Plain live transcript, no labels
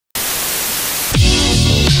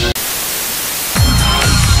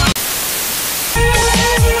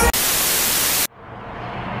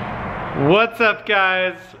What's up,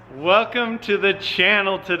 guys? Welcome to the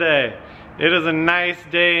channel today. It is a nice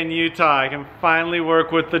day in Utah. I can finally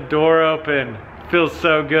work with the door open. Feels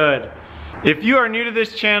so good. If you are new to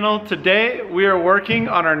this channel, today we are working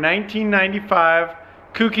on our 1995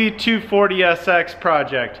 Kouki 240SX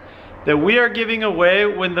project that we are giving away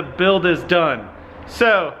when the build is done.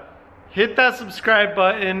 So hit that subscribe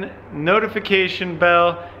button, notification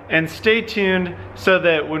bell, and stay tuned so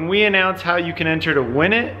that when we announce how you can enter to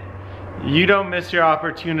win it, you don't miss your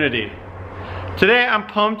opportunity. Today I'm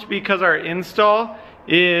pumped because our install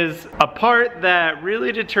is a part that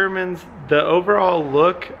really determines the overall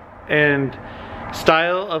look and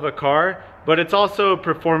style of a car, but it's also a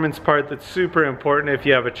performance part that's super important if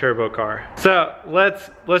you have a turbo car. So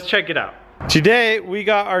let's check it out. Today we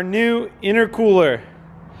got our new intercooler.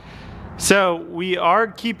 So we are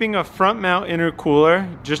keeping a front mount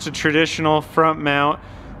intercooler, just a traditional front mount.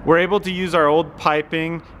 We're able to use our old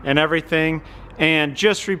piping and everything and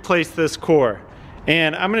just replace this core.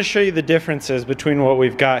 And I'm gonna show you the differences between what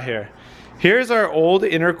we've got here. Here's our old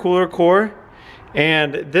intercooler core,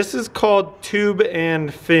 and this is called tube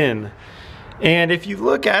and fin. And if you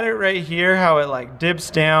look at it right here, how it like dips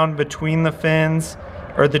down between the fins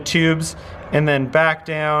or the tubes and then back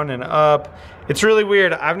down and up. It's really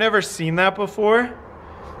weird. I've never seen that before.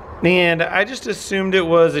 And I just assumed it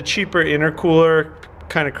was a cheaper intercooler,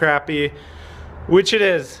 kind of crappy, which it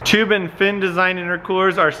is. Tube and fin design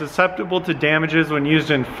intercoolers are susceptible to damages when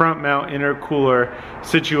used in front mount intercooler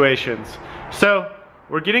situations. So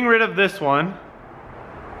we're getting rid of this one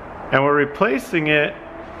and we're replacing it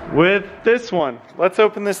with this one. Let's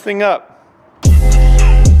open this thing up.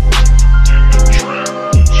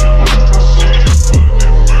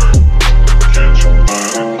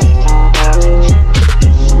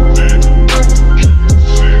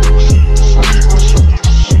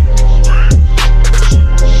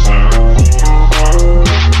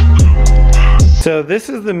 So this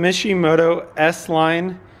is the Mishimoto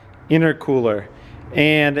S-Line intercooler,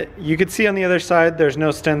 and you can see on the other side there's no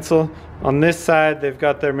stencil. On this side they've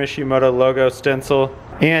got their Mishimoto logo stencil,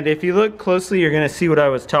 and if you look closely you're gonna see what I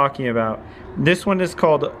was talking about. This one is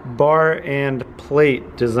called bar and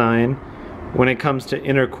plate design when it comes to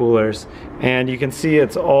intercoolers, and you can see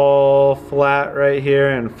it's all flat right here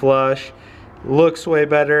and flush. Looks way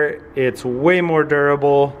better, it's way more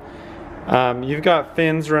durable. You've got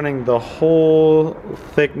fins running the whole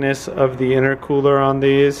thickness of the intercooler on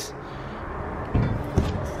these.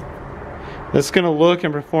 This is going to look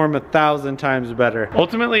and perform 1,000 times better.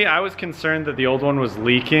 Ultimately, I was concerned that the old one was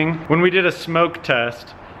leaking. When we did a smoke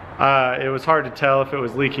test, it was hard to tell if it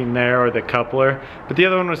was leaking there or the coupler, but the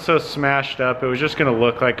other one was so smashed up, it was just going to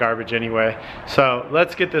look like garbage anyway. So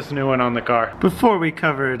let's get this new one on the car. Before we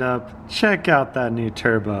cover it up, check out that new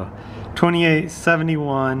turbo.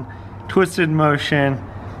 2871. Twisted motion.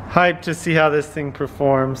 Hyped to see how this thing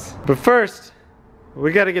performs. But first,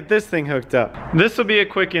 we got to get this thing hooked up. This will be a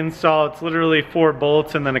quick install. It's literally 4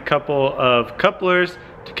 bolts and then a couple of couplers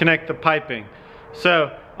to connect the piping.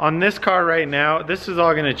 So on this car right now, this is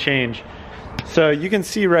all going to change. So you can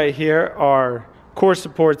see right here our core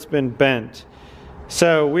support's been bent.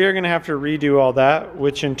 So we are going to have to redo all that,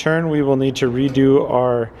 which in turn we will need to redo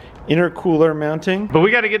our intercooler mounting. But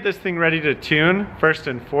we got to get this thing ready to tune first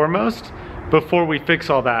and foremost before we fix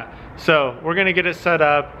all that. So we're going to get it set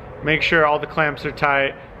up, make sure all the clamps are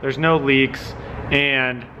tight, there's no leaks,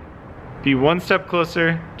 and be one step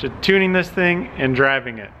closer to tuning this thing and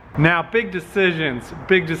driving it. Now, big decisions.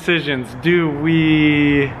 Do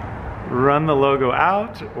we run the logo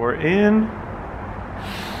out or in?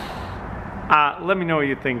 Let me know what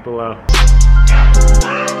you think below.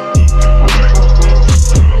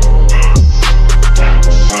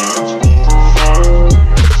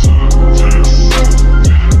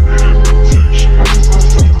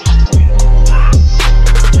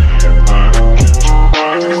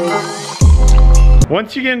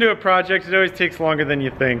 Once you get into a project, it always takes longer than you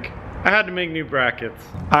think. I had to make new brackets.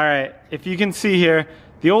 Alright, if you can see here,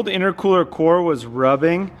 the old intercooler core was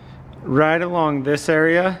rubbing right along this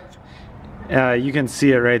area. You can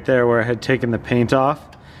see it right there where I had taken the paint off,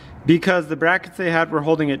 because the brackets they had were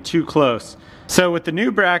holding it too close. So with the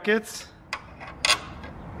new brackets,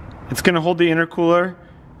 it's going to hold the intercooler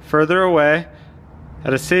further away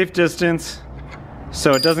at a safe distance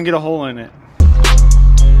so it doesn't get a hole in it.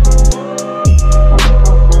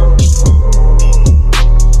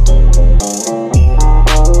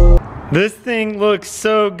 This thing looks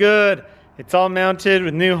so good. It's all mounted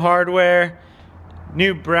with new hardware,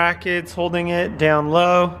 new brackets holding it down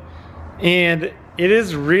low, and it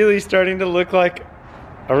is really starting to look like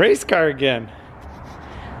a race car again.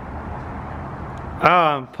 Oh,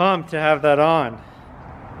 I'm pumped to have that on.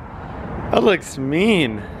 That looks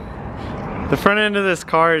mean. The front end of this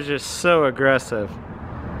car is just so aggressive.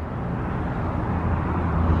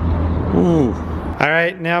 Ooh. All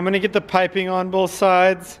right, now I'm gonna get the piping on both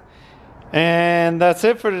sides, and that's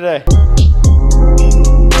it for today.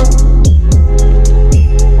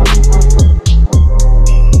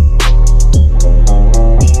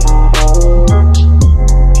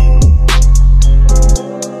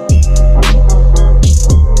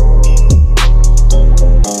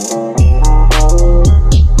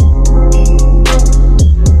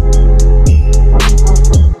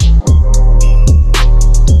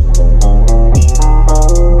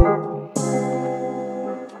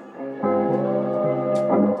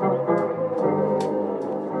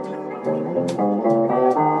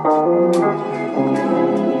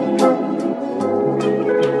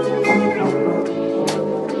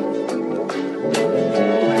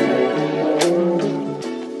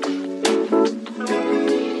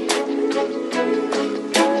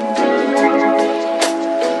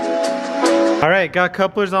 Alright, got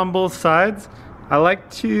couplers on both sides. I like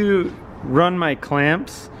to run my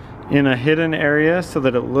clamps in a hidden area so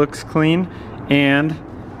that it looks clean and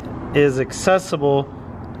is accessible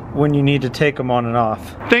when you need to take them on and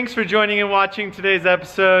off. Thanks for joining and watching today's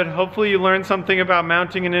episode. Hopefully you learned something about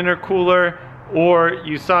mounting an intercooler, or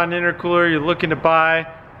you saw an intercooler you're looking to buy.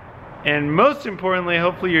 And most importantly,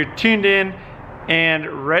 hopefully you're tuned in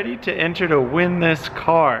and ready to enter to win this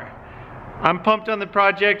car. I'm pumped on the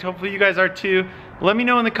project. Hopefully you guys are too. Let me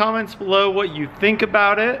know in the comments below what you think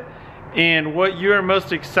about it and what you are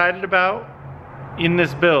most excited about in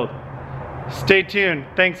this build. Stay tuned.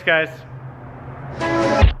 Thanks, guys.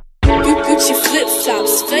 Gucci flip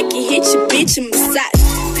flops, fucking hit your bitch and massage.